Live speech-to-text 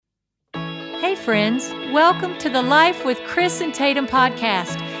Hey friends, welcome to the Life with Chris and Tatum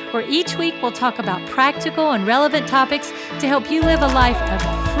podcast, where each week we'll talk about practical and relevant topics to help you live a life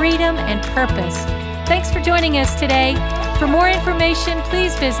of freedom and purpose. Thanks for joining us today. For more information,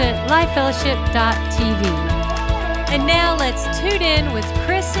 please visit lifefellowship.tv. And now let's tune in with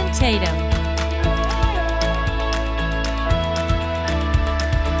Chris and Tatum.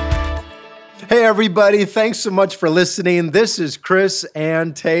 Hey everybody, thanks so much for listening. This is Chris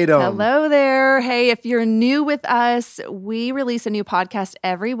and Tatum. Hello there. Hey, if you're new with us, we release a new podcast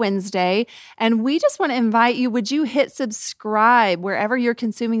every Wednesday, and we just want to invite you, would you hit subscribe wherever you're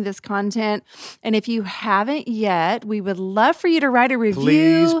consuming this content? And if you haven't yet, we would love for you to write a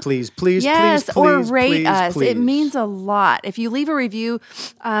review. Please, yes, or rate please, us. please. It means a lot. If you leave a review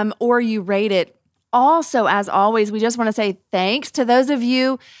or you rate it. Also, as always, we just want to say thanks to those of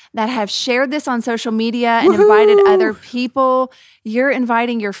you that have shared this on social media and invited other people. You're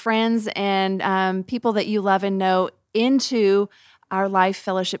inviting your friends and people that you love and know into our Life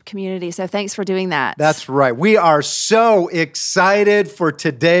Fellowship community. So thanks for doing that. That's right. We are so excited for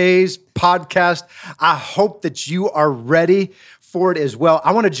today's podcast. I hope that you are ready for it as well.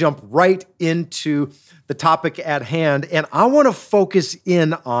 I want to jump right into the topic at hand, and I want to focus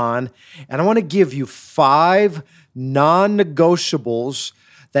in on, and I want to give you 5 non-negotiables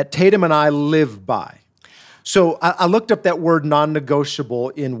that Tatum and I live by. So I looked up that word non-negotiable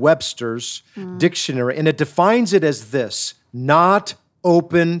in Webster's dictionary, and it defines it as this: not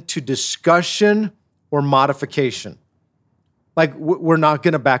open to discussion or modification. Like we're not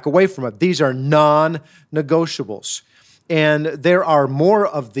going to back away from it. These are non-negotiables. And there are more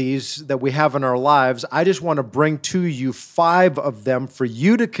of these that we have in our lives. I just want to bring to you 5 of them for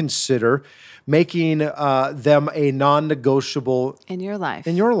you to consider making them a non-negotiable in your life.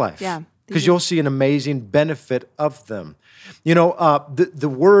 Yeah. Because you'll see an amazing benefit of them. You know, the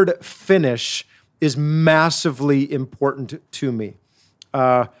word finish is massively important to me.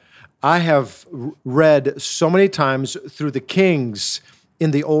 I have read so many times through the Kings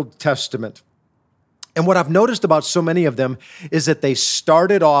in the Old Testament. And what I've noticed about so many of them is that they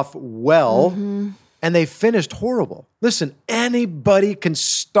started off well and they finished horrible. Listen, anybody can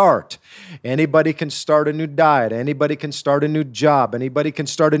start. Anybody can start a new diet. Anybody can start a new job. Anybody can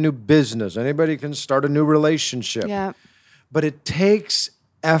start a new business. Anybody can start a new relationship. Yeah. But it takes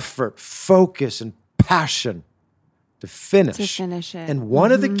effort, focus, and passion to finish. it. And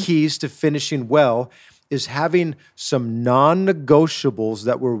one of the keys to finishing well is having some non-negotiables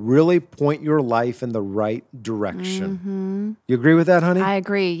that will really point your life in the right direction. You agree with that, honey? I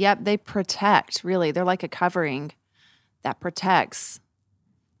agree. Yep, they protect, really. They're like a covering that protects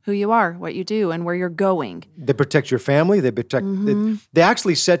who you are, what you do, and where you're going. They protect your family. They protect. They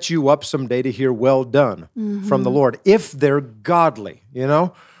actually set you up someday to hear "well done" from the Lord, if they're godly. You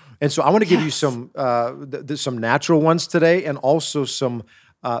know, and so I want to give you some natural ones today, and also some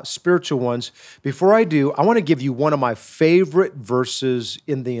spiritual ones. Before I do, I want to give you one of my favorite verses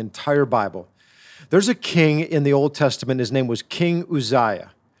in the entire Bible. There's a king in the Old Testament. His name was King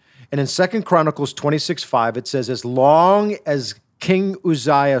Uzziah. And in 2 Chronicles 26:5, it says, as long as King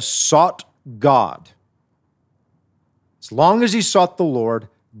Uzziah sought God, as long as he sought the Lord,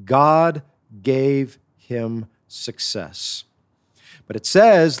 God gave him success. But it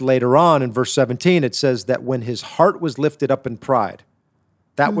says later on in verse 17, it says that when his heart was lifted up in pride,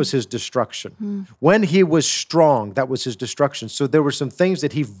 that was his destruction. When he was strong, that was his destruction. So there were some things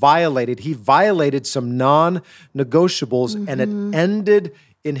that he violated. He violated some non-negotiables, and it ended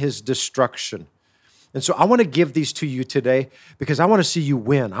in his destruction. And so I want to give these to you today because I want to see you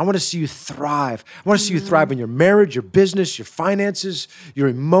win. I want to see you thrive. I want to see you thrive in your marriage, your business, your finances, your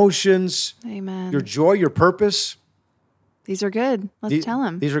emotions, Amen. your joy, your purpose. These are good. Let's tell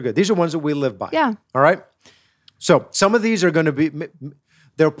them. These are good. These are ones that we live by. Yeah. All right? So some of these are going to be...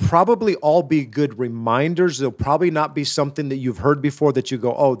 They'll probably all be good reminders. They'll probably not be something that you've heard before that you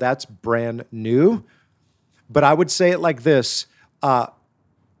go, oh, that's brand new. But I would say it like this.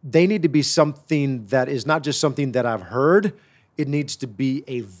 They need to be something that is not just something that I've heard. It needs to be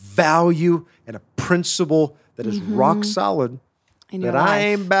a value and a principle that is rock solid that I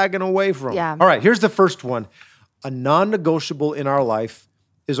ain't backing away from. Yeah. All right, here's the first one. A non-negotiable in our life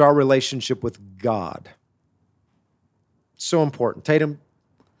is our relationship with God. So important. Tatum,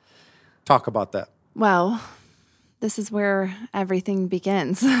 talk about that. Well, this is where everything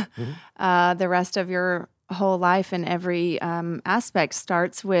begins. The rest of your whole life and every aspect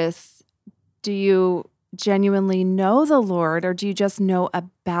starts with, do you genuinely know the Lord, or do you just know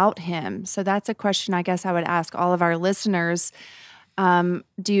about him? So that's a question I guess I would ask all of our listeners. Do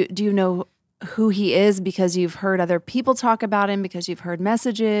you know who he is because you've heard other people talk about him, because you've heard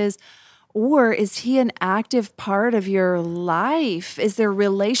messages, Or is he an active part of your life? Is there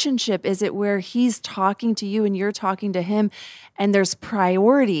relationship? Is it where he's talking to you and you're talking to him, and there's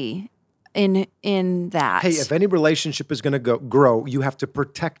priority in that? Hey, if any relationship is going to grow, you have to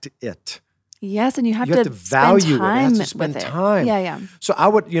protect it. Yes, and you have to value spend time it. You have to spend with it. time. Yeah. So I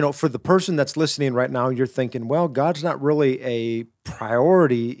would, for the person that's listening right now, you're thinking, well, God's not really a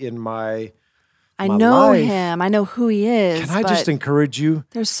priority in my I know life. him. I know who he is. Can I just encourage you?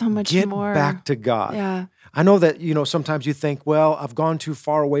 There's so much get more. back to God. Yeah. I know that, sometimes you think, well, I've gone too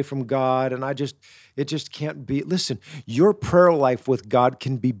far away from God and it just can't be. Listen, your prayer life with God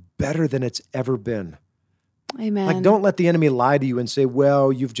can be better than it's ever been. Amen. Like, don't let the enemy lie to you and say,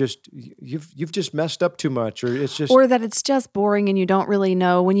 well, you've just messed up too much, or it's just, or that it's just boring and you don't really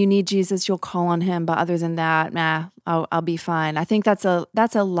know. When you need Jesus, you'll call on him, but other than that, I'll be fine. I think that's a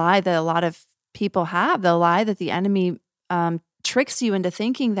lie that a lot of people have. The lie that the enemy tricks you into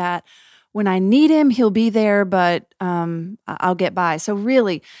thinking that when I need him, he'll be there, but I'll get by. So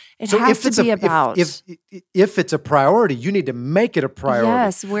really, it has to be about if it's a priority, you need to make it a priority.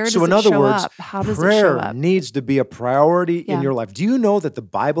 Yes, where does so in it other show words, up? How does it show prayer up? needs to be a priority in Yeah. your life. Do you know that the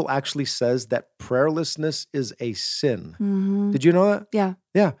Bible actually says that prayerlessness is a sin? Mm-hmm. Did you know that? Yeah,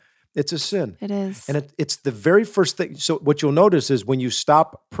 Yeah, it's a sin. it is. And it's the very first thing. So what you'll notice is when you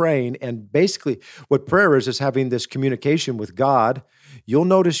stop praying, and basically what prayer is having this communication with God, you'll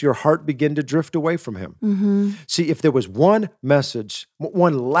notice your heart begin to drift away from him. Mm-hmm. See, if there was one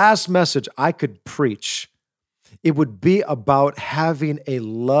last message I could preach, it would be about having a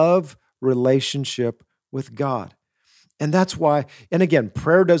love relationship with God. And that's why, and again,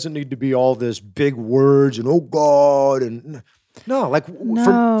 prayer doesn't need to be all this big words and, oh God, and no, like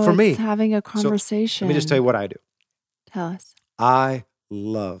for me. It's having a conversation. So, let me just tell you what I do. Tell us. I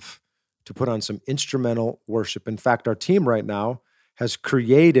love to put on some instrumental worship. In fact, our team right now has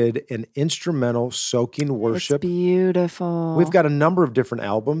created an instrumental soaking worship. It's beautiful. We've got a number of different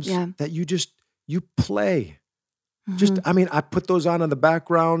albums Yeah. that you play. Mhm. I put those on in the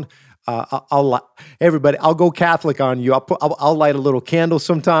background. Everybody, I'll go Catholic on you. I'll light a little candle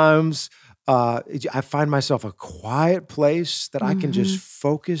sometimes. I find myself a quiet place that I can just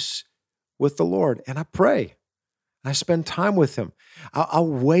focus with the Lord, and I pray. I spend time with him. I'll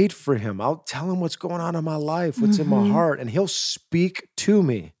wait for him. I'll tell him what's going on in my life, what's in my heart, and he'll speak to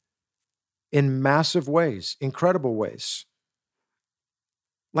me in massive ways, incredible ways.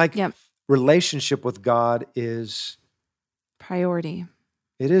 Like, Yep. relationship with God is Priority.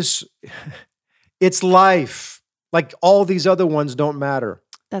 it's life. Like, all these other ones don't matter.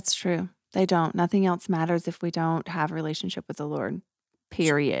 That's true. They don't. Nothing else matters if we don't have a relationship with the Lord.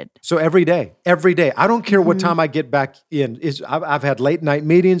 Period. So every day, I don't care what time I get back in. I've had late night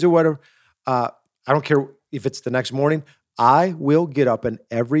meetings or whatever. I don't care if it's the next morning. I will get up, and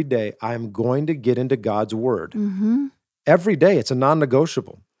every day I am going to get into God's word. Mm-hmm. Every day, it's a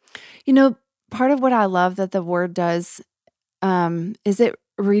non-negotiable. Part of what I love that the word does is it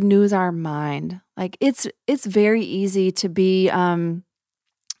renews our mind. Like it's very easy to be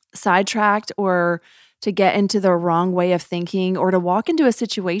sidetracked or to get into the wrong way of thinking or to walk into a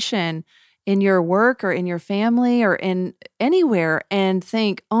situation in your work or in your family or in anywhere and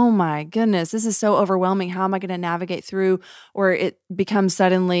think, oh my goodness, this is so overwhelming. How am I going to navigate through? Or it becomes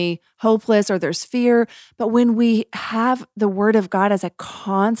suddenly hopeless or there's fear. But when we have the word of God as a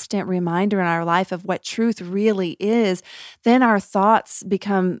constant reminder in our life of what truth really is, then our thoughts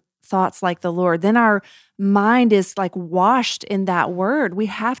become thoughts like the Lord. Then our mind is like washed in that word. We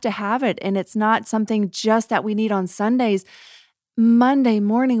have to have it. And it's not something just that we need on Sundays. Monday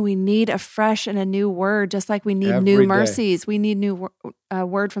morning, we need a fresh and a new word, just like we need Every new day. mercies. We need new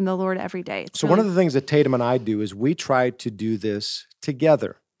word from the Lord every day. So one of the things that Tatum and I do is we try to do this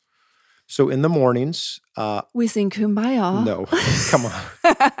together. So in the mornings, we sing Kumbaya. no, come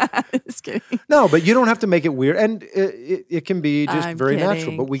on. Just kidding. No, but you don't have to make it weird. And it can be just I'm very natural.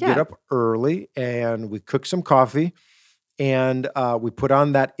 kidding. But we Yeah. get up early and we cook some coffee and we put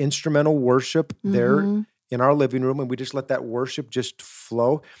on that instrumental worship there in our living room, and we just let that worship just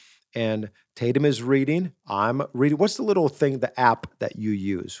flow. And Tatum is reading. I'm reading. What's the little thing, the app that you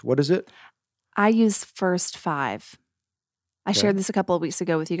use? What is it? I use First 5. I shared this a couple of weeks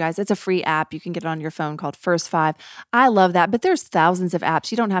ago with you guys. It's a free app. You can get it on your phone called First 5. I love that, but there's thousands of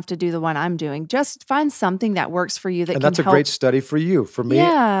apps. You don't have to do the one I'm doing. Just find something that works for you that And can that's a help. great study for you. For me,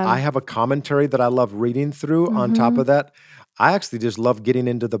 Yeah. I have a commentary that I love reading through. On top of that, I actually just love getting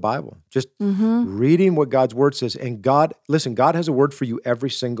into the Bible, just reading what God's word says. And God has a word for you every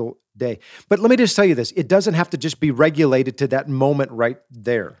single day. But let me just tell you this. It doesn't have to just be regulated to that moment right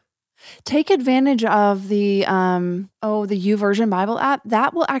there. Take advantage of the YouVersion Bible app.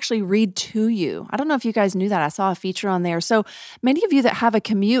 That will actually read to you. I don't know if you guys knew that. I saw a feature on there. So many of you that have a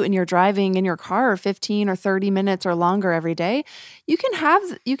commute and you're driving in your car 15 or 30 minutes or longer every day, you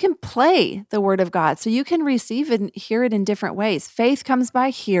can play the Word of God. So you can receive and hear it in different ways. Faith comes by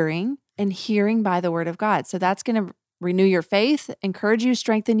hearing, and hearing by the Word of God. So that's going to renew your faith, encourage you,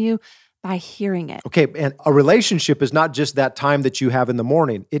 strengthen you, by hearing it. Okay, and a relationship is not just that time that you have in the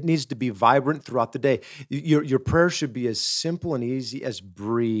morning. It needs to be vibrant throughout the day. Your prayer should be as simple and easy as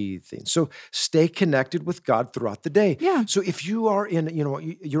breathing. So stay connected with God throughout the day. Yeah. So if you are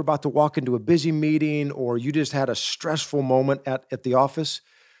you're about to walk into a busy meeting, or you just had a stressful moment at the office,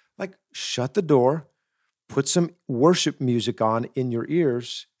 like, shut the door, put some worship music on in your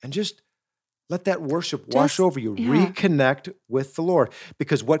ears, and just let that worship wash over you. Yeah. Reconnect with the Lord,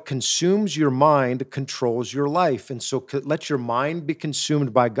 because what consumes your mind controls your life. And so let your mind be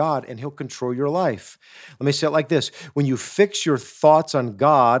consumed by God, and He'll control your life. Let me say it like this. When you fix your thoughts on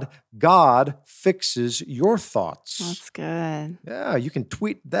God, God fixes your thoughts. That's good. Yeah, you can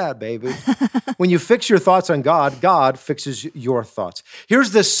tweet that, baby. When you fix your thoughts on God, God fixes your thoughts.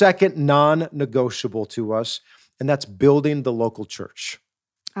 Here's the second non-negotiable to us, and that's building the local church.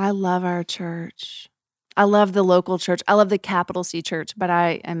 I love our church. I love the local church. I love the capital C church, but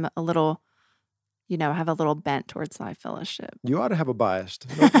I am a little, have a little bent towards Life Fellowship. You ought to have a bias.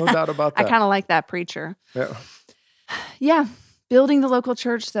 No doubt about that. I kind of like that preacher. Yeah. Yeah. Building the local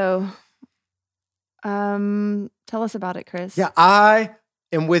church, though. Tell us about it, Chris. Yeah, I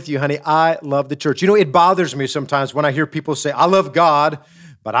am with you, honey. I love the church. It bothers me sometimes when I hear people say, I love God,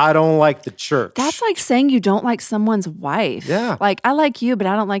 but I don't like the church. That's like saying you don't like someone's wife. Yeah. Like, I like you, but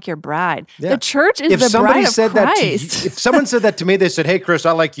I don't like your bride. Yeah. The church is the bride of Christ. If someone said that to me, they said, hey, Chris,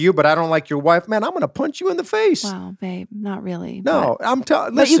 I like you, but I don't like your wife. Man, I'm going to punch you in the face. Wow, babe, not really. No,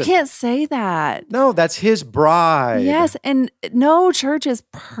 But listen. you can't say that. No, that's His bride. Yes, and no church is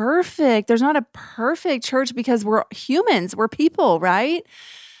perfect. There's not a perfect church because we're humans. We're people, right?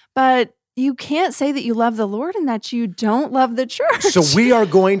 But you can't say that you love the Lord and that you don't love the church. So we are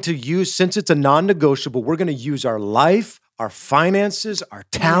going to use, since it's a non-negotiable, we're going to use our life, our finances, our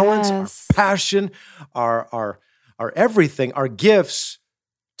talents, Yes. our passion, our everything, our gifts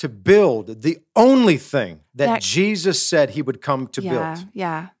to build the only thing that Jesus said He would come to build.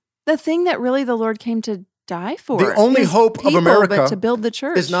 Yeah. The thing that really the Lord came to die for. The only is hope people, of America but to build the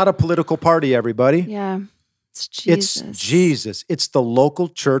church is not a political party, everybody. Yeah. It's Jesus. It's Jesus. It's the local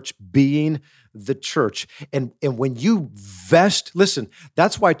church being the church. And when you listen,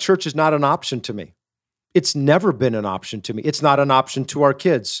 that's why church is not an option to me. It's never been an option to me. It's not an option to our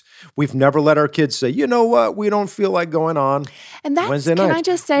kids. We've never let our kids say, you know what, we don't feel like going on And that's, Wednesday night. Can I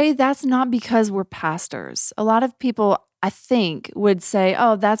just say, that's not because we're pastors. A lot of people, I think, would say,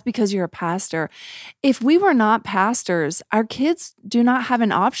 oh, that's because you're a pastor. If we were not pastors, our kids do not have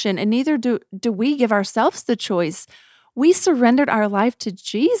an option, and neither do we give ourselves the choice. We surrendered our life to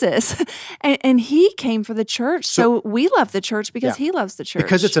Jesus, and He came for the church. So we love the church because He loves the church.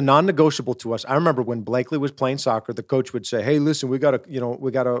 Because it's a non-negotiable to us. I remember when Blakely was playing soccer, the coach would say, hey, listen, we got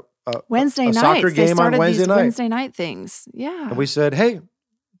a Wednesday nights. soccer They game started on Wednesday these night. Wednesday night things. Yeah. And we said, hey,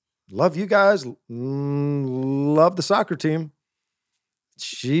 love you guys, love the soccer team.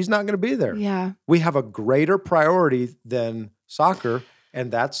 She's not going to be there. Yeah. We have a greater priority than soccer, and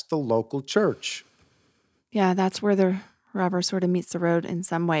that's the local church. Yeah, that's where the rubber sort of meets the road in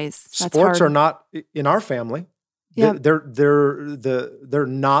some ways. That's Sports hard. are not in our family. Yeah. They're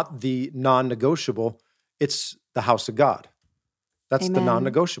not the non-negotiable. It's the house of God. That's the Amen.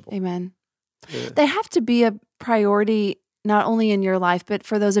 Non-negotiable. Amen. Yeah. They have to be a priority not only in your life, but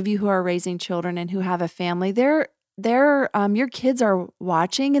for those of you who are raising children and who have a family. Your kids are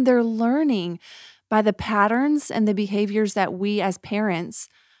watching and they're learning by the patterns and the behaviors that we as parents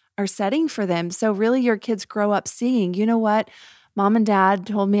are setting for them. So really your kids grow up seeing, you know what? Mom and Dad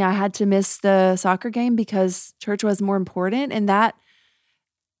told me I had to miss the soccer game because church was more important. And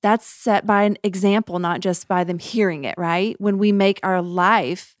that's set by an example, not just by them hearing it, right? When we make our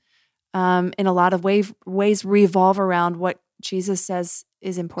life in a lot of ways revolve around what Jesus says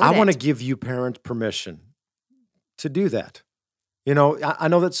is important. I want to give you parents permission to do that. I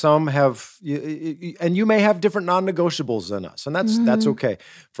know that some have, and you may have different non-negotiables than us, and that's okay.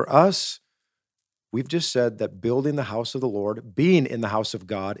 For us, we've just said that building the house of the Lord, being in the house of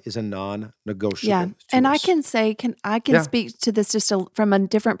God, is a non-negotiable. Yeah, and I can say, speak to this just from a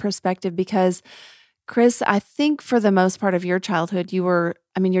different perspective because, Chris, I think for the most part of your childhood, your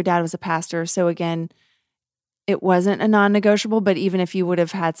dad was a pastor, so again, it wasn't a non-negotiable, but even if you would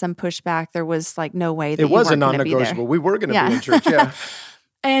have had some pushback, there was like no way that it was a non-negotiable. non-negotiable. We were going to be in church, yeah.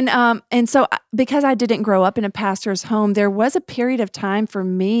 And so because I didn't grow up in a pastor's home, there was a period of time for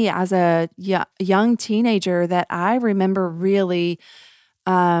me as a young teenager that I remember really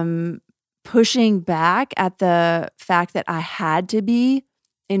pushing back at the fact that I had to be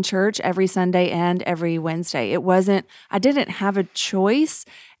in church every Sunday and every Wednesday. I didn't have a choice,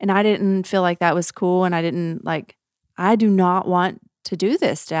 and I didn't feel like that was cool, and I do not want to do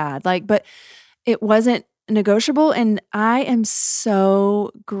this, Dad. But it wasn't negotiable, and I am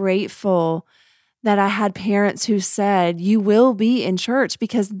so grateful that I had parents who said, you will be in church,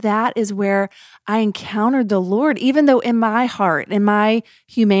 because that is where I encountered the Lord, even though in my heart, in my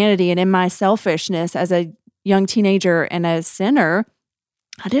humanity, and in my selfishness as a young teenager and a sinner,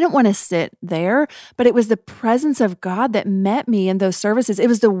 I didn't want to sit there, but it was the presence of God that met me in those services. It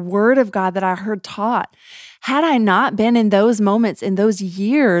was the word of God that I heard taught. Had I not been in those moments, in those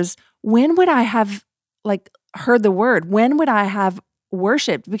years, when would I have heard the word? When would I have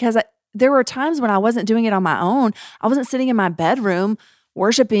worshiped? Because there were times when I wasn't doing it on my own. I wasn't sitting in my bedroom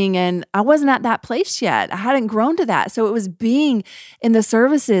worshiping, and I wasn't at that place yet. I hadn't grown to that. So it was being in the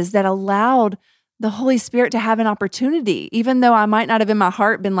services that allowed the Holy Spirit to have an opportunity. Even though I might not have in my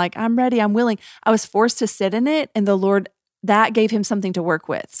heart been like, I'm ready, I'm willing, I was forced to sit in it, and the Lord, that gave him something to work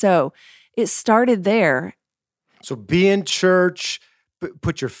with. So it started there. So be in church.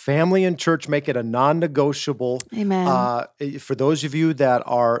 Put your family in church, make it a non-negotiable. Amen. For those of you that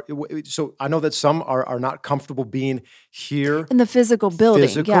are, so I know that some are not comfortable being here. In the physical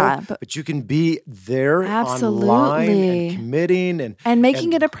building, yeah. But you can be there Absolutely. Online and committing and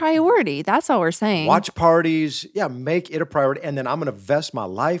making it a priority. That's all we're saying. Watch parties. Yeah, make it a priority. And then I'm going to invest my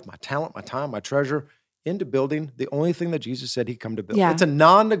life, my talent, my time, my treasure into building the only thing that Jesus said he'd come to build. Yeah. It's a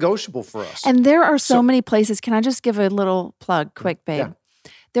non-negotiable for us. And there are so many places. Can I just give a little plug quick, babe?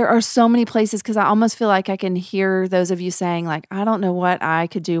 Yeah. There are so many places, because I almost feel like I can hear those of you saying, I don't know what I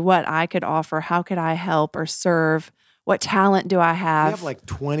could do, what I could offer, how could I help or serve, what talent do I have? We have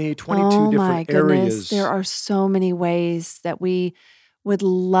 20, 22 different areas. There are so many ways that we would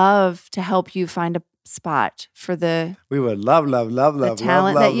love to help you find a spot for we would love the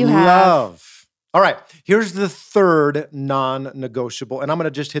talent that you have. All right, here's the third non-negotiable, and I'm going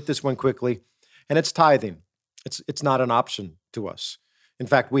to just hit this one quickly, and it's tithing. It's not an option to us. In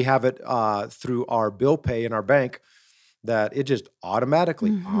fact, we have it through our bill pay in our bank that it just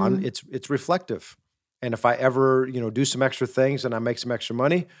automatically it's reflective. And if I ever do some extra things and I make some extra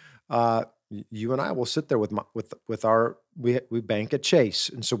money, you and I will sit there with our we bank at Chase,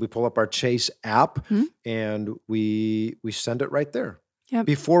 and so we pull up our Chase app and we send it right there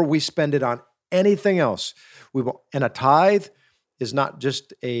before we spend it on anything else. And a tithe is not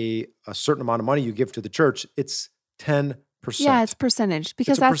just a certain amount of money you give to the church. It's 10%. Yeah, it's percentage,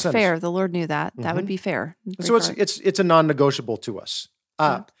 because that's fair. The Lord knew that. That would be fair. So it's a non-negotiable to us.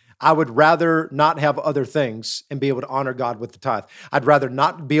 I would rather not have other things and be able to honor God with the tithe. I'd rather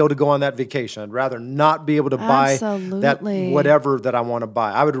not be able to go on that vacation. I'd rather not be able to buy that whatever that I want to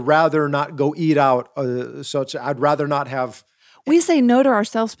buy. I would rather not go eat out. I'd rather not have. We say no to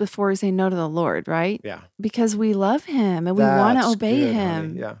ourselves before we say no to the Lord, right? Yeah. Because we love him and we want to obey him.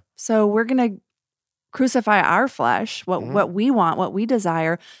 Honey. Yeah. So we're going to crucify our flesh, what we want, what we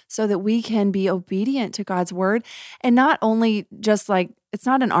desire, so that we can be obedient to God's word. And not only just it's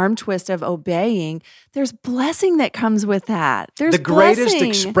not an arm twist of obeying, there's blessing that comes with that. There's the greatest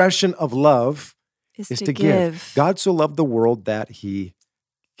expression of love is to give. God so loved the world that he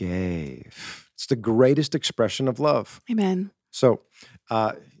gave. It's the greatest expression of love. Amen. So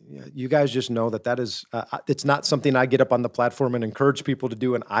you guys just know that is, it's not something I get up on the platform and encourage people to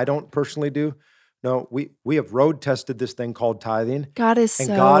do, and I don't personally do. No, we have road tested this thing called tithing. God is so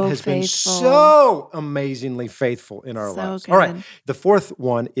faithful. And God has been so amazingly faithful in our lives. Good. All right. The fourth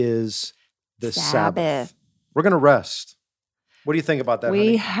one is the Sabbath. We're going to rest. What do you think about that, honey?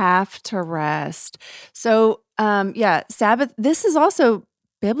 We have to rest. So, Sabbath, this is also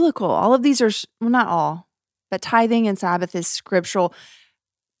biblical. All of these are, not all, but tithing and Sabbath is scriptural.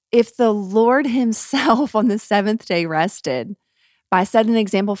 If the Lord himself on the seventh day rested, by setting an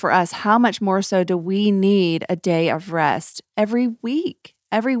example for us, how much more so do we need a day of rest every week?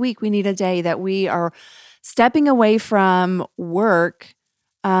 Every week we need a day that we are stepping away from work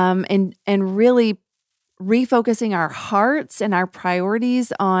and really refocusing our hearts and our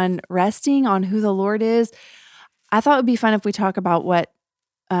priorities on resting on who the Lord is. I thought it would be fun if we talk about what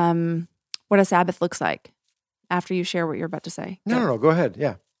a Sabbath looks like after you share what you're about to say. No, go ahead.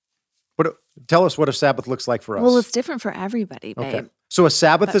 Yeah. Tell us what a Sabbath looks like for us. Well, it's different for everybody, babe. Okay. So a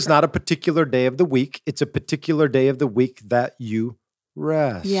Sabbath is not a particular day of the week. It's a particular day of the week that you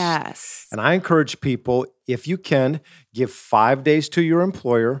rest. Yes. And I encourage people, if you can, give 5 days to your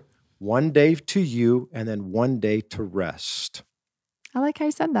employer, 1 day to you, and then 1 day to rest. I like how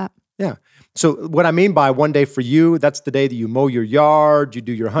you said that. Yeah. So what I mean by 1 day for you, that's the day that you mow your yard, you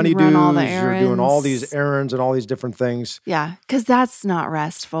do your honeydews, run all the you're doing all errands. these errands and all these different things. Yeah, because that's not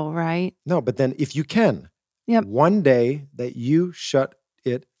restful, right? No, but then if you can, Yep. 1 day that you shut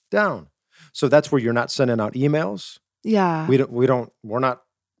it down. So that's where you're not sending out emails. Yeah. We're not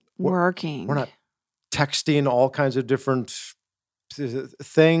Working. We're not texting all kinds of different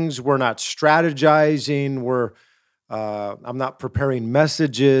things. We're not strategizing. I'm not preparing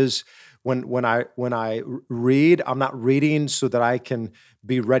messages. When I read, I'm not reading so that I can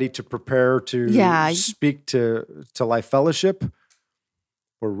be ready to prepare to speak to Life Fellowship.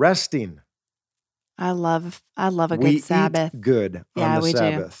 We're resting. I love a We good Sabbath. eat good Yeah, on the we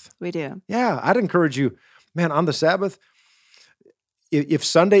Sabbath. do. We do. Yeah, I'd encourage you, man, on the Sabbath, if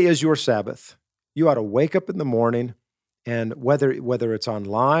Sunday is your Sabbath, you ought to wake up in the morning, and whether it's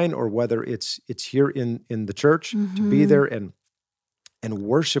online or whether it's here in the church, to be there and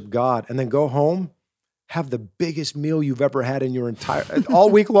worship God, and then go home, have the biggest meal you've ever had in your entire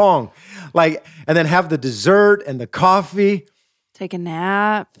all week long, and then have the dessert and the coffee. Take a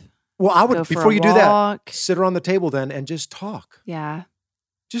nap. Well, I would, Go for before a you do that, walk. sit around the table then and just talk. Yeah.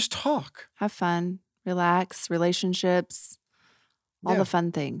 Just talk. Have fun. Relax. Relationships. All Yeah. the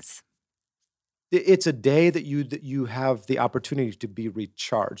fun things. It's a day that you have the opportunity to be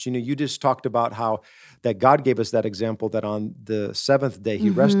recharged. You just talked about how that God gave us that example that on the seventh day he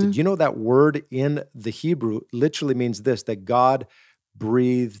rested. You know, that word in the Hebrew literally means this, that God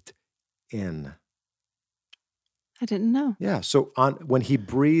breathed in. I didn't know. Yeah. So when he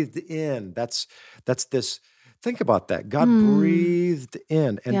breathed in, that's this. Think about that. God breathed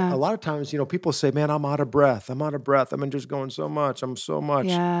in, and Yeah. a lot of times, people say, "Man, I'm out of breath. I'm out of breath. I'm just going so much. I'm so much."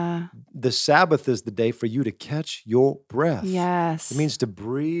 Yeah. The Sabbath is the day for you to catch your breath. Yes. It means to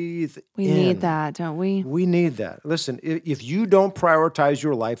breathe we in. need that, don't we? We need that. Listen, if you don't prioritize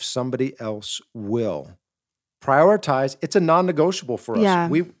your life, somebody else will. Prioritize. It's a non-negotiable for us. Yeah.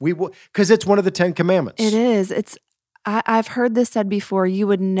 We will, because it's one of the 10 Commandments. It is. I've heard this said before. You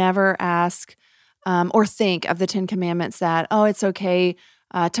would never ask or think of the 10 Commandments that, it's okay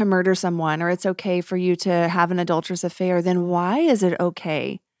to murder someone, or it's okay for you to have an adulterous affair. Then why is it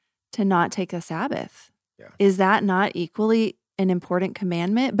okay to not take a Sabbath? Yeah. Is that not equally an important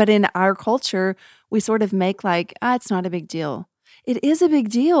commandment? But in our culture, we sort of make it's not a big deal. It is a big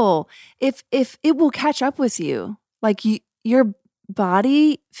deal. If it will catch up with you, your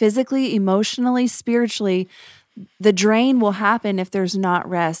body, physically, emotionally, spiritually, the drain will happen if there's not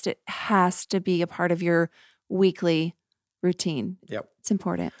rest. It has to be a part of your weekly routine. Yep. It's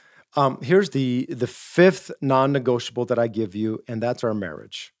important. Here's the fifth non-negotiable that I give you, and that's our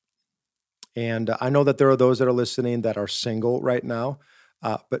marriage. And I know that there are those that are listening that are single right now,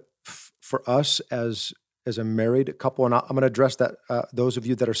 but for us as a married couple, and I'm going to address that those of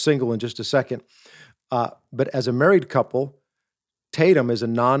you that are single in just a second. But as a married couple, Tatum is a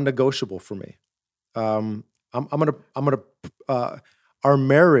non-negotiable for me. Our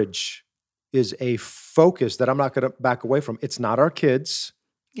marriage is a focus that I'm not going to back away from. It's not our kids.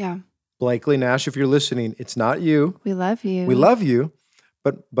 Yeah. Blakely Nash, if you're listening, it's not you. We love you. We love you,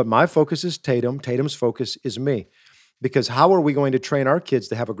 but my focus is Tatum. Tatum's focus is me. Because how are we going to train our kids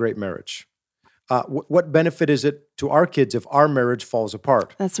to have a great marriage? What benefit is it to our kids if our marriage falls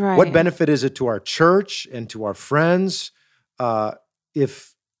apart? That's right. What benefit is it to our church and to our friends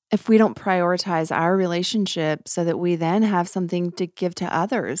if we don't prioritize our relationship so that we then have something to give to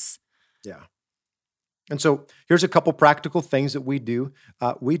others? Yeah. And so here's a couple practical things that we do.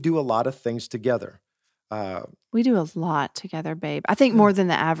 We do a lot of things together. We do a lot together, babe. I think more than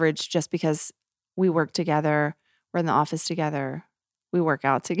the average, just because we work together, we're in the office together, we work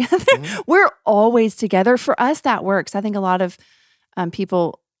out together. We're always together. For us, that works. I think a lot of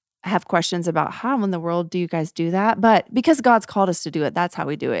people have questions about how in the world do you guys do that? But because God's called us to do it, that's how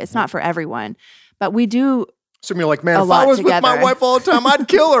we do it. It's not for everyone, but we do. Some of you are like, man, a if lot I was together. with my wife all the time, I'd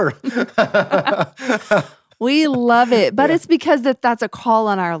kill her. We love it, but it's because that's a call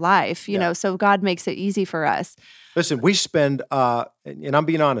on our life, you know, so God makes it easy for us. Listen, we spend, and I'm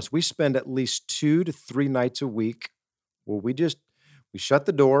being honest, we spend at least 2 to 3 nights a week where we shut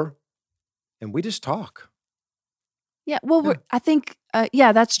the door and we just talk. Yeah, well, I think,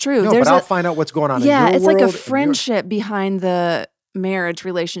 that's true. No, but I'll find out what's going on in your world. Yeah, it's like a friendship behind the marriage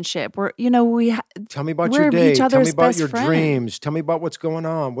relationship where, tell me about your day. Each Tell other's me about best your friend. dreams. Tell me about what's going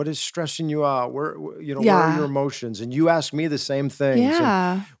on. What is stressing you out? What are your emotions? And you ask me the same things.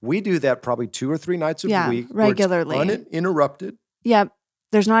 Yeah. And we do that probably 2 or 3 nights a week. regularly. Where it's uninterrupted. Yep.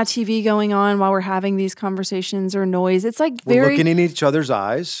 There's not a TV going on while we're having these conversations or noise. It's like We're very looking in each other's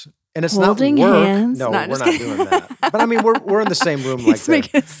eyes, and it's holding not work. hands. No, Not we're just not kidding. doing that. But I mean, we're in the same room like He's that.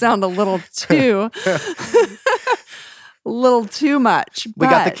 making it sound a little too much. We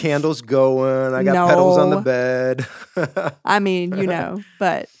got the but- candles going. I got No. pedals on the bed. I mean,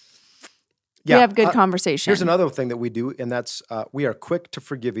 but Yeah, we have good conversation. Here's another thing that we do, and that's we are quick to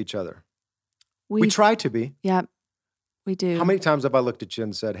forgive each other. We try to be. Yep, we do. How many times have I looked at you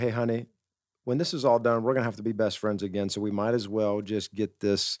and said, "Hey, honey, when this is all done, we're gonna have to be best friends again. So we might as well just get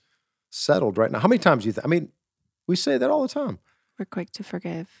this settled right now." How many times do you think? I mean, we say that all the time. We're quick to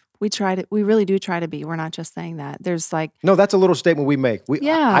forgive. We really do try to be. We're not just saying that. There's like, No, that's a little statement we make.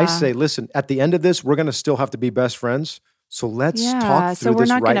 Yeah. I say, listen, at the end of this, we're gonna still have to be best friends. So let's talk through so we're this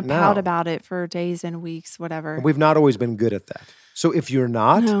not right going to now. pout about it for days and weeks, whatever. And we've not always been good at that. So if you're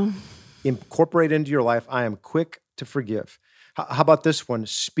not, No. incorporate into your life, I am quick to forgive. How about this one?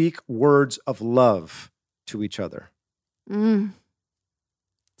 Speak words of love to each other.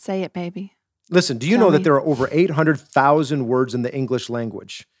 Say it, baby. Listen, do you Tell know that me. there are over 800,000 words in the English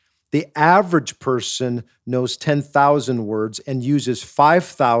language? The average person knows 10,000 words and uses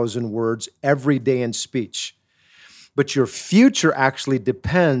 5,000 words every day in speech. But your future actually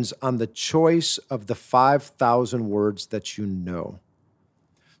depends on the choice of the 5,000 words that you know.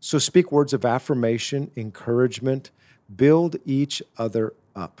 So speak words of affirmation, encouragement, build each other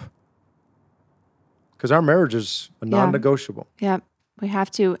up. Because our marriage is a non-negotiable. Yep, we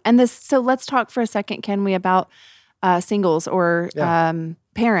have to. And so let's talk for a second, can we, about singles or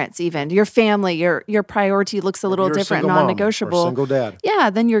parents even. Your family, your priority looks a little You're different, single mom or non-negotiable. single dad. Yeah,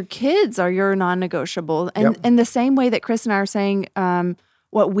 then your kids are your non-negotiable. And in the same way that Chris and I are saying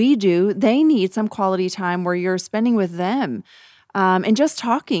what we do, they need some quality time where you're spending with them and just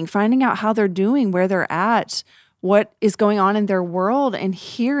talking, finding out how they're doing, where they're at, what is going on in their world, and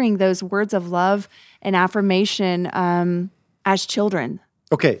hearing those words of love and affirmation as children.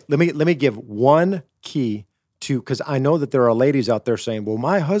 Okay, let me give one key to, because I know that there are ladies out there saying, well,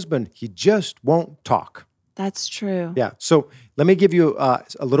 my husband, he just won't talk. That's true. Yeah, so let me give you a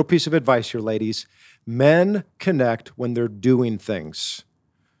little piece of advice here, ladies. Men connect when they're doing things.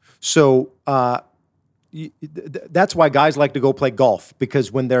 So that's why guys like to go play golf,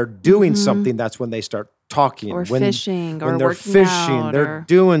 because when they're doing something, that's when they start talking. Or when, fishing, or when they're working fishing, out, they're or-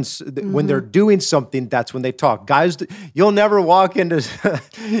 doing when they're doing something. That's when they talk. Guys, you'll never walk into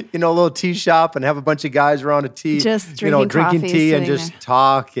a little tea shop and have a bunch of guys around a tea, Just drinking drinking coffee, tea and sitting just there.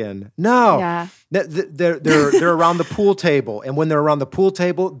 talking. No, Yeah. they're around the pool table, and when they're around the pool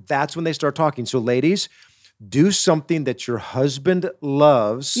table, that's when they start talking. So, ladies, do something that your husband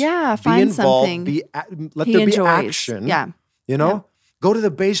loves. Yeah, be find involved, something let he there be enjoys. action. Yeah. You know, Yeah. go to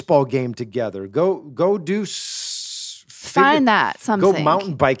the baseball game together. Go do. Find that something. Go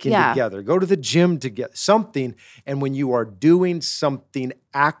mountain biking Yeah. together. Go to the gym together. Something. And when you are doing something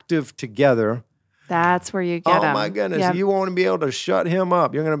active together, That's where you get them. oh my goodness, Yep. you won't be able to shut him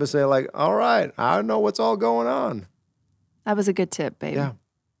up. You're going to say like, all right, I know what's all going on. That was a good tip, babe. Yeah.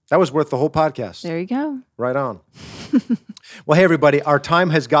 That was worth the whole podcast. There you go. Right on. Well, hey, everybody, our time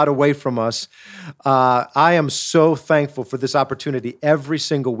has got away from us. I am so thankful for this opportunity every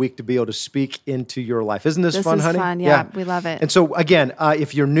single week to be able to speak into your life. Isn't this fun, is honey? fun. Yeah, we love it. And so, again,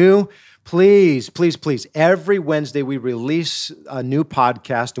 if you're new, please, every Wednesday we release a new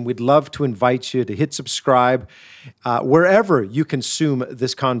podcast, and we'd love to invite you to hit subscribe wherever you consume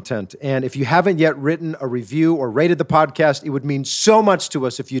this content. And if you haven't yet written a review or rated the podcast, it would mean so much to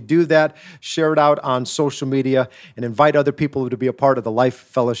us if you do that. Share it out on social media and invite other people to be a part of the Life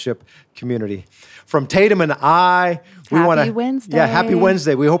Fellowship community. From Tatum and I, we want to... Happy Wednesday. Yeah, happy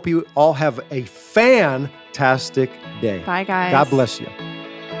Wednesday. We hope you all have a fantastic day. Bye, guys. God bless you.